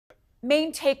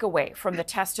main takeaway from the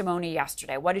testimony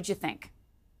yesterday? What did you think?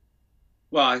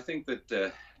 Well, I think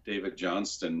that David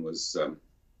Johnston was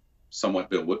somewhat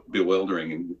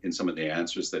bewildering in some of the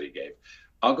answers that he gave.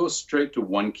 I'll go straight to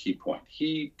one key point.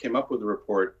 He came up with a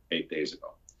report 8 days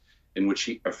ago in which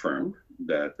he affirmed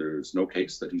that there's no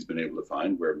case that he's been able to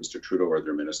find where Mr. Trudeau or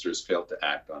their ministers failed to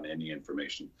act on any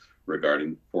information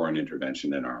regarding foreign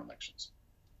intervention in our elections.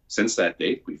 Since that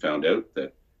date, we found out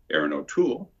that Aaron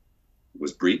O'Toole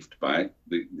was briefed by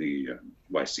the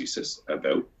CSIS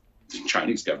about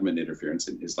Chinese government interference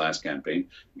in his last campaign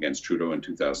against Trudeau in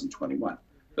 2021.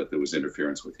 That there was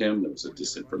interference with him, there was a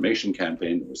disinformation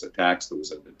campaign, there was attacks, there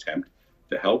was an attempt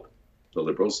to help the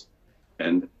Liberals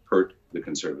and hurt the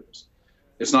Conservatives.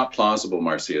 It's not plausible,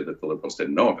 Marcia, that the Liberals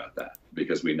didn't know about that,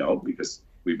 because we know, because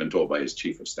we've been told by his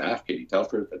chief of staff, Katie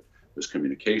Telford, that there's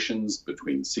communications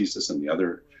between CSIS and the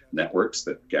other networks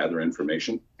that gather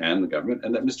information and the government,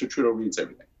 and that Mr. Trudeau reads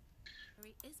everything.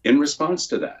 In response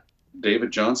to that,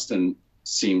 David Johnston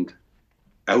seemed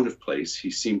out of place. He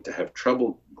seemed to have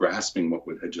trouble grasping what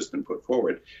had just been put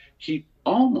forward. He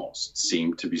almost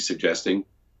seemed to be suggesting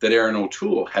that Aaron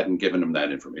O'Toole hadn't given him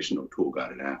that information. O'Toole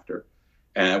got it after,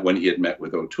 when he had met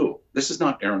with O'Toole. This is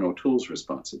not Aaron O'Toole's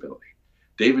responsibility.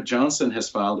 David Johnston has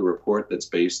filed a report that's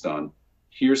based on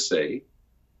hearsay,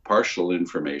 partial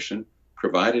information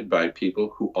provided by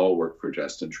people who all work for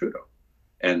Justin Trudeau.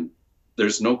 And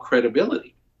there's no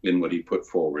credibility in what he put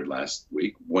forward last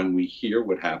week when we hear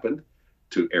what happened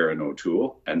to Aaron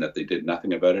O'Toole and that they did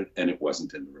nothing about it and it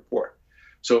wasn't in the report.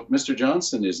 So Mr.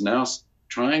 Johnston is now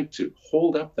trying to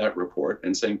hold up that report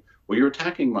and saying, well, you're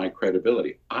attacking my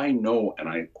credibility. I know, and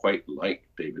I quite like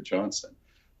David Johnston,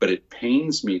 but it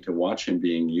pains me to watch him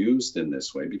being used in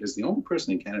this way, because the only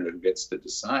person in Canada who gets to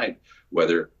decide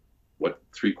whether what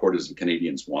 3/4 of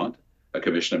Canadians want, a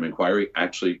commission of inquiry,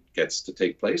 actually gets to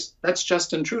take place, that's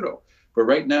Justin Trudeau. But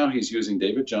right now he's using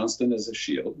David Johnston as a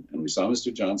shield, and we saw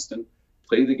Mr. Johnston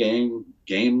play the game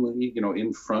gamely,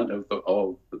 in front of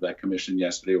all of that commission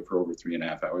yesterday for over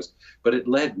 3.5 hours, but it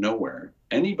led nowhere.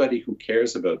 Anybody who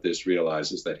cares about this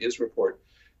realizes that his report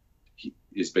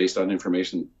is based on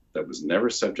information that was never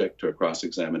subject to a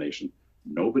cross-examination.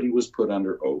 Nobody was put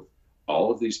under oath. All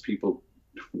of these people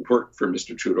work for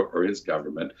Mr. Trudeau or his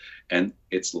government, and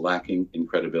it's lacking in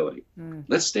credibility.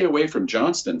 Let's stay away from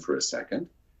Johnston for a second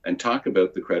and talk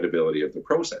about the credibility of the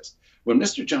process. When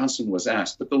Mr. Johnston was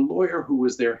asked, but the lawyer who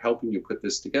was there helping you put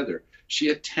this together, she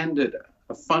attended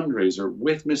a fundraiser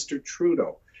with Mr.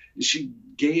 Trudeau. She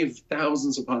gave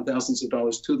thousands upon thousands of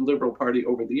dollars to the Liberal Party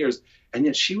over the years, and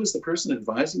yet she was the person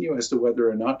advising you as to whether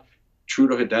or not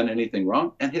Trudeau had done anything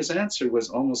wrong. And his answer was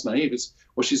almost naive. It's,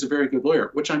 well, she's a very good lawyer,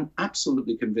 which I'm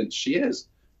absolutely convinced she is.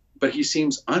 But he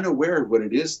seems unaware of what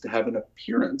it is to have an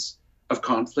appearance of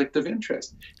conflict of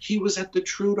interest. He was at the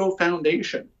Trudeau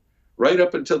Foundation right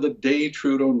up until the day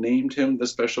Trudeau named him the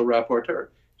special rapporteur.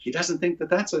 He doesn't think that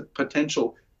that's a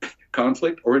potential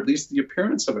conflict, or at least the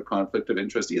appearance of a conflict of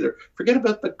interest either. Forget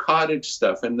about the cottage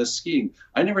stuff and the skiing.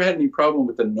 I never had any problem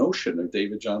with the notion of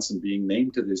David Johnston being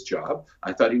named to this job.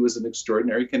 I thought he was an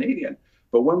extraordinary Canadian.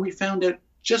 But when we found out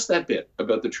just that bit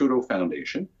about the Trudeau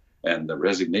Foundation and the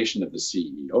resignation of the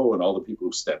CEO and all the people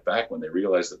who stepped back when they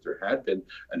realized that there had been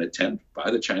an attempt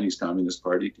by the Chinese Communist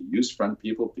Party to use front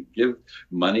people to give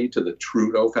money to the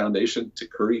Trudeau Foundation to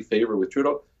curry favor with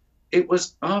Trudeau, it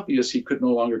was obvious he could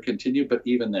no longer continue, but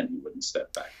even then he wouldn't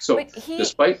step back. So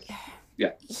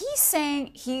yeah. He's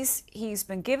saying he's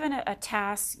been given a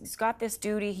task, he's got this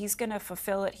duty, he's going to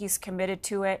fulfill it, he's committed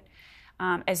to it.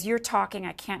 As you're talking,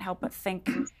 I can't help but think,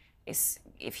 is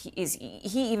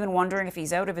he even wondering if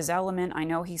he's out of his element? I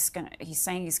know he's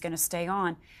saying he's going to stay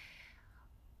on.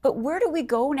 But where do we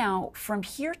go now from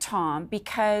here, Tom?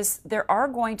 Because there are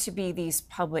going to be these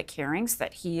public hearings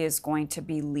that he is going to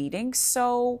be leading.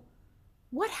 So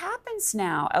what happens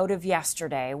now out of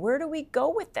yesterday? Where do we go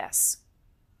with this?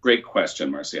 Great question,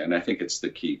 Marcia, and I think it's the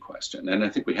key question. And I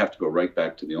think we have to go right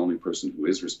back to the only person who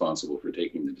is responsible for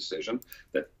taking the decision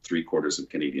that 3/4 of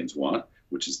Canadians want,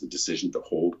 which is the decision to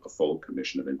hold a full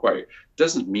commission of inquiry.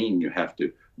 Doesn't mean you have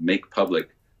to make public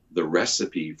the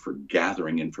recipe for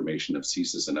gathering information of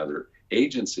CSIS and other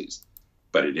agencies.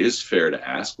 But it is fair to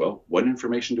ask, well, what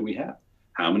information do we have?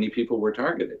 How many people were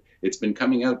targeted? It's been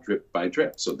coming out drip by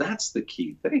drip. So that's the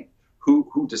key thing.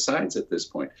 Who decides at this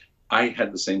point? I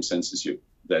had the same sense as you,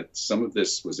 that some of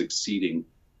this was exceeding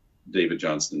David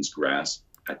Johnston's grasp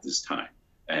at this time.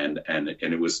 And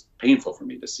it was painful for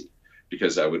me to see,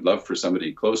 because I would love for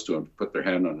somebody close to him to put their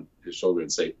hand on his shoulder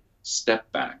and say,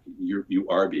 step back, you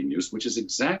are being used, which is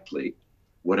exactly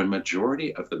what a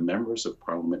majority of the members of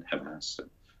Parliament have asked him.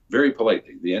 Very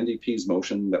politely, the NDP's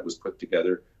motion that was put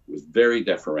together was very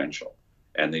deferential.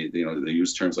 And they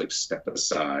use terms like step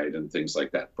aside and things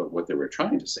like that. But what they were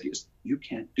trying to say is, you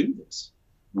can't do this.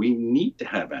 We need to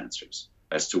have answers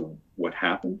as to what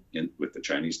happened with the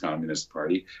Chinese Communist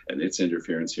Party and its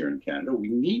interference here in Canada. We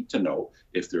need to know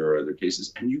if there are other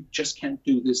cases, and you just can't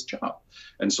do this job.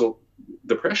 And so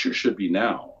the pressure should be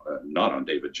now, not on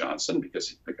David Johnston,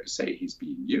 because, like I say, he's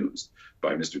being used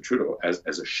by Mr. Trudeau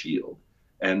as a shield.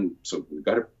 And so we've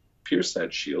got to pierce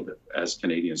that shield as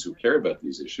Canadians who care about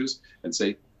these issues and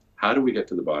say, how do we get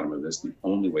to the bottom of this? The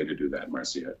only way to do that,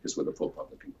 Marcia, is with a full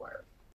public inquiry.